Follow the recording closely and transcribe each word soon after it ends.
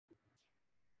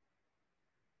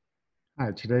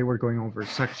Hi, today we're going over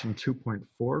section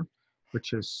 2.4,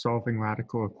 which is solving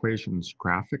radical equations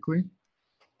graphically.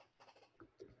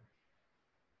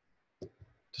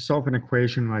 To solve an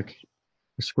equation like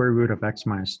the square root of x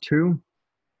minus 2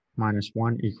 minus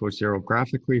 1 equals 0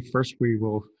 graphically, first we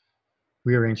will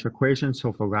rearrange the equation. So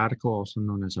if a radical, also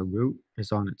known as a root,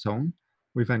 is on its own,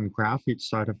 we then graph each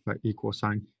side of the equal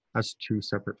sign as two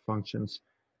separate functions.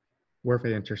 Where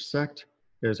they intersect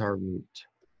is our root.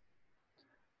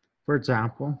 For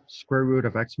example, square root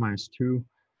of x minus 2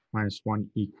 minus 1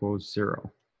 equals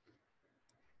 0.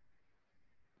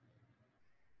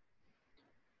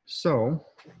 So,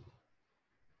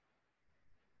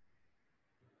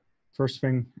 first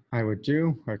thing I would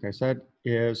do, like I said,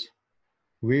 is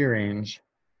rearrange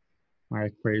my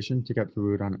equation to get the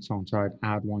root on its own. So I'd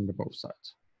add 1 to both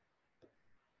sides.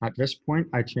 At this point,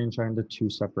 I change that into two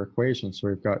separate equations. So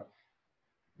we've got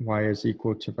y is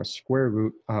equal to the square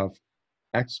root of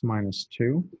x minus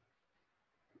 2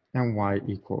 and y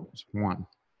equals 1.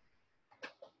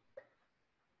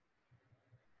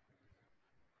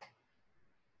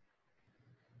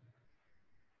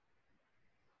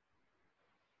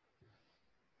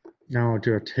 Now I'll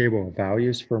do a table of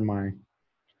values for my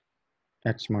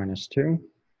x minus 2.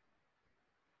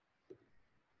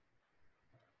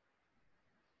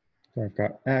 So I've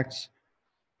got x,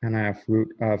 and I have root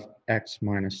of x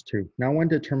minus 2. Now when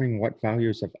determining what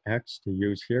values of x to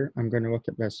use here, I'm going to look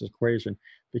at this equation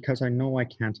because I know I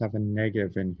can't have a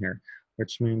negative in here,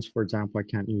 which means, for example, I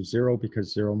can't use 0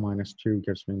 because 0 minus 2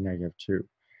 gives me negative 2.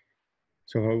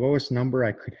 So the lowest number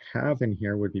I could have in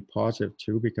here would be positive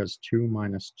 2 because 2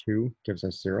 minus 2 gives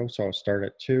us 0. So I'll start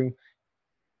at 2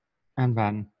 and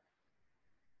then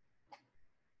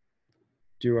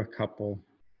do a couple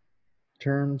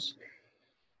terms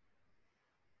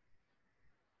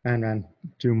and then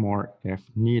do more if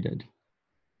needed.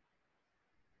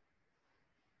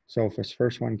 So if this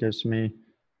first one gives me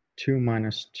 2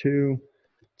 minus 2,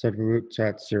 so the root's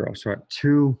at 0. So at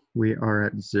 2, we are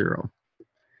at 0.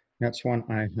 Next one,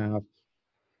 I have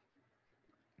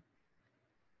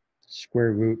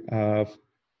square root of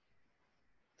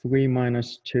 3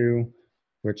 minus 2,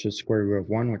 which is square root of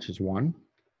 1, which is 1.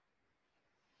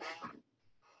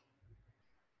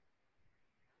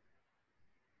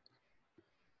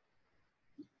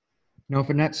 Now,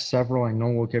 the next several I know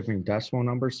will give me decimal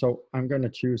numbers, so I'm going to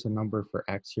choose a number for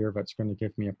x here that's going to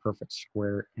give me a perfect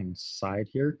square inside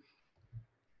here.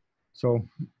 So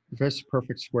this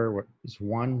perfect square is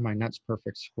 1. My next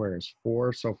perfect square is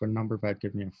 4. So if a number that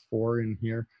give me a 4 in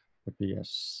here would be a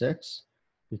 6,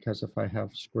 because if I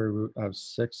have square root of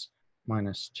 6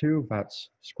 minus 2, that's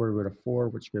square root of 4,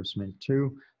 which gives me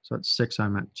 2. So at 6,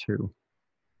 I'm at 2.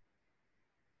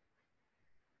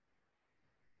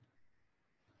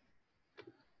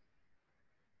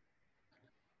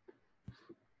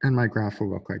 And my graph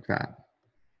will look like that.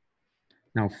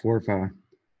 Now for the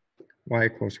y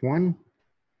equals 1,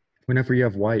 whenever you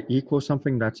have y equals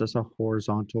something, that's just a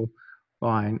horizontal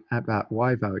line at that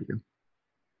y value.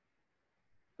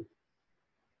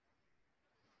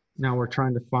 Now we're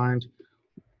trying to find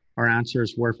our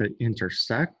answers where they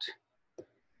intersect,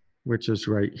 which is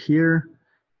right here.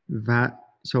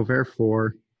 So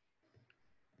therefore,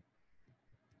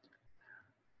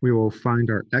 we will find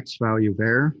our x value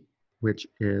there, which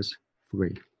is 3.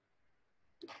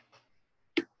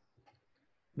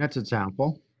 Next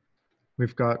example,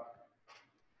 we've got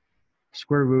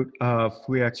square root of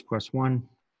 3x plus 1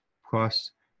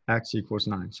 plus x equals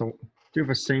 9. So do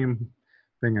the same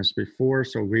thing as before,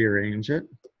 so rearrange it.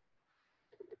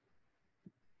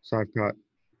 So I've got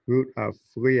root of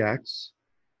 3x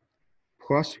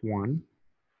plus 1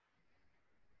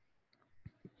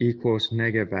 equals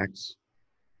negative x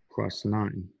plus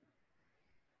 9.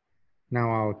 Now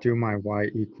I'll do my y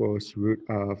equals root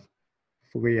of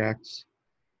 3x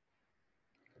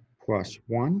plus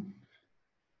 1.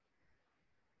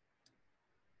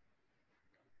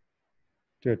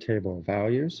 Do a table of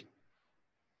values.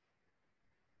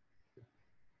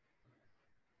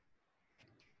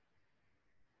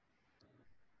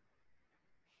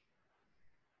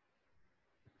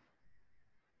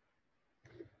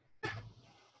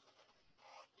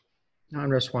 On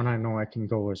this one, I know I can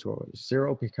go as low as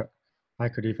 0 because I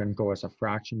could even go as a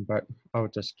fraction, but I'll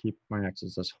just keep my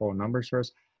x's as whole numbers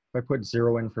first. If I put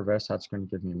 0 in for this, that's going to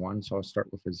give me 1, so I'll start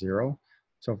with a 0.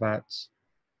 So that's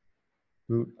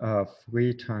root of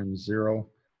 3 times 0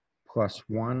 plus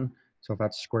 1. So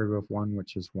that's square root of 1,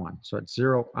 which is 1. So at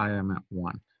 0, I am at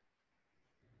 1.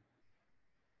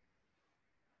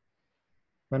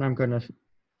 Then I'm going to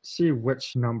see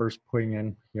which numbers putting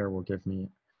in here will give me.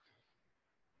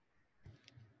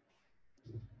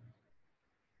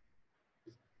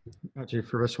 Actually,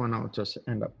 for this one, I'll just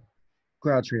end up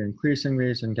gradually increasing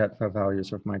these and get the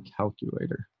values with my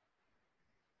calculator.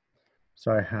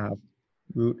 So I have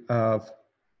root of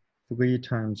 3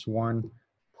 times 1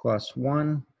 plus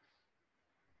 1,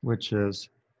 which is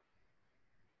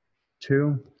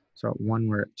 2. So at 1,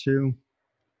 we're at 2.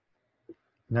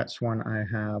 Next one, I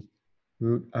have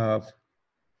root of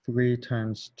 3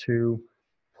 times 2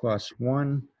 plus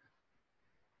 1,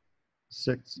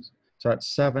 6. So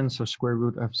that's 7. So square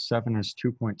root of 7 is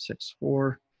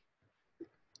 2.64.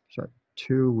 So at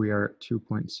 2, we are at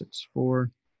 2.64.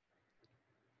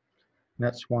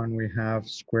 Next one, we have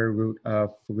square root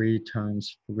of 3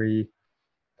 times 3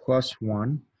 plus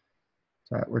 1.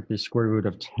 So that would be square root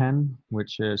of 10,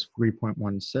 which is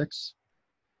 3.16.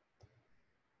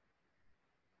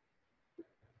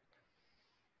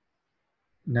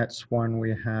 Next one,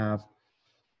 we have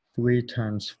 3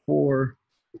 times 4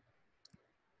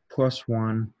 plus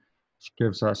 1, which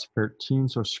gives us 13.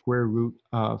 So square root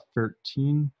of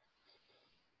 13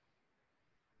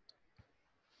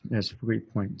 is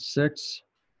 3.6.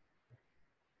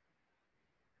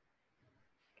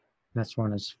 Next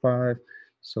one is 5.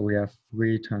 So we have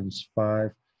 3 times 5,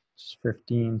 which is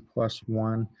 15 plus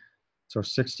 1. So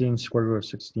 16, square root of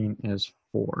 16 is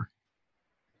 4.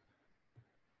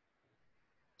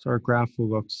 So our graph will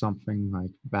look something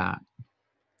like that.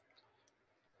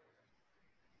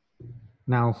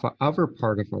 Now, the other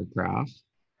part of our graph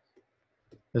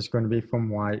is going to be from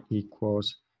y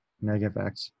equals negative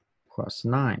x plus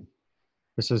 9.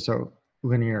 This is a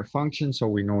linear function, so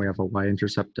we know we have a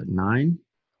y-intercept at 9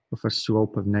 with a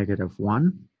slope of negative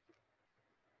 1.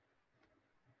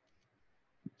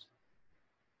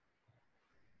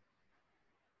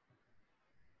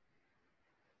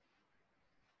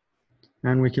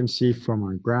 And we can see from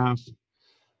our graph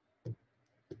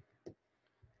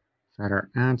that our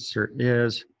answer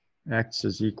is x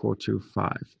is equal to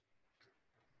 5.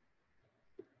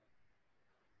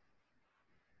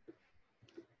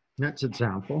 Next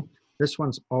example, this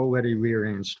one's already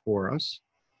rearranged for us.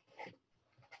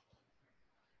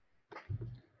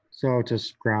 So I'll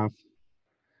just graph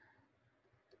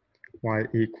y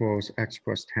equals x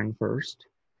plus 10 first.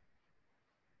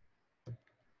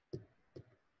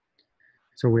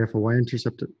 So we have a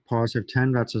y-intercept at positive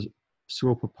 10. That's a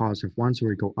slope of positive 1. So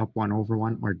we go up 1 over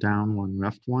 1 or down 1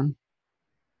 left 1.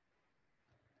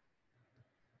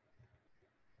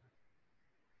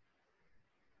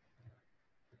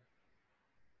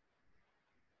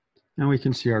 And we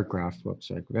can see our graph looks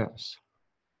like this.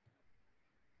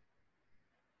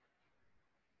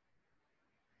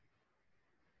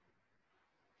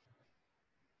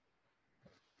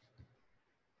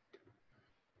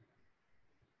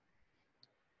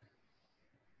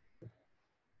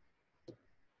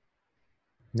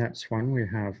 Next one, we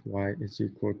have y is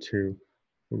equal to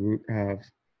the root of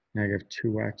negative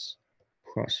 2x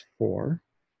plus 4.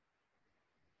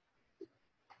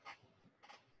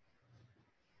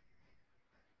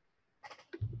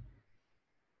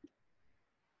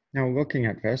 Now looking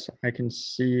at this, I can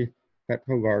see that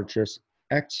the largest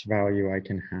x value I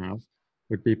can have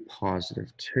would be positive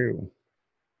 2.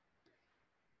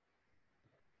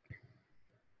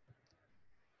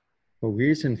 The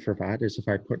reason for that is if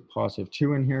I put positive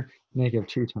 2 in here, negative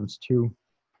 2 times 2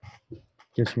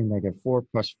 gives me negative 4,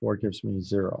 plus 4 gives me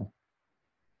 0.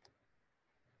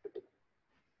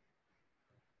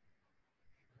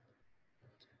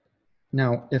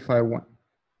 Now, if I want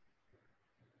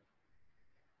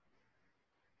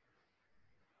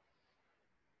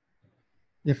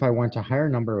a higher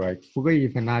number like 3,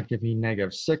 then that'd give me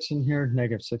negative 6 in here.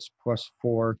 Negative 6 plus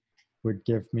 4 would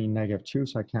give me negative 2,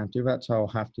 so I can't do that. So I'll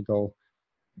have to go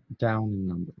down in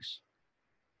numbers.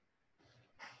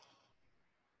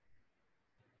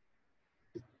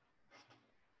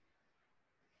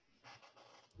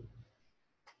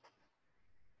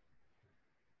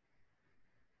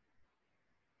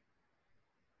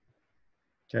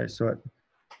 Okay, so at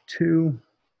 2,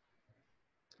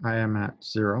 I am at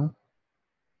 0.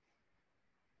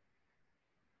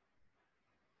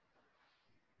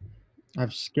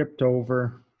 I've skipped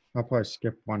over, I'll probably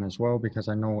skip 1 as well because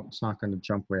I know it's not going to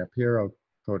jump way up here. I'll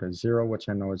go to 0, which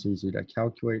I know is easy to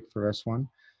calculate for this one,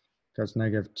 because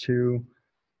negative 2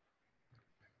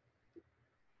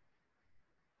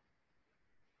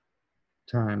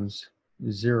 times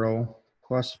 0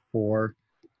 plus 4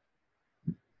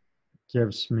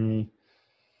 gives me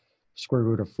square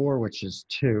root of 4, which is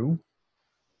 2.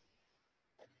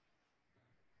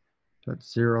 So at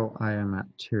 0, I am at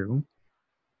 2.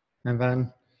 And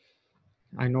then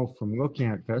I know from looking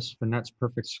at this, the next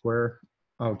perfect square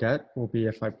I'll get will be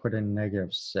if I put in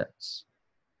negative 6.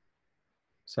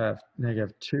 So I have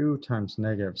negative 2 times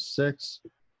negative 6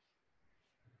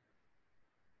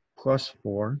 plus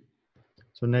 4.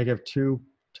 So negative 2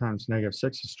 times negative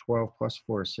 6 is 12 plus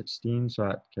 4 is 16. So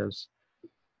that gives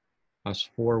us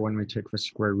 4 when we take the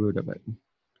square root of it.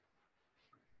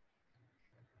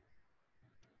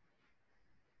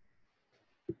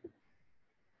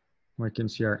 We can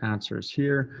see our answers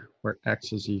here, where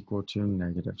x is equal to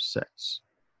negative 6.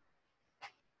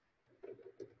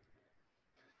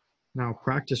 Now,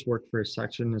 practice work for a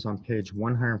section is on page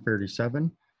 137,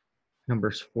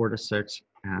 numbers 4 to 6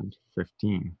 and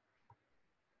 15.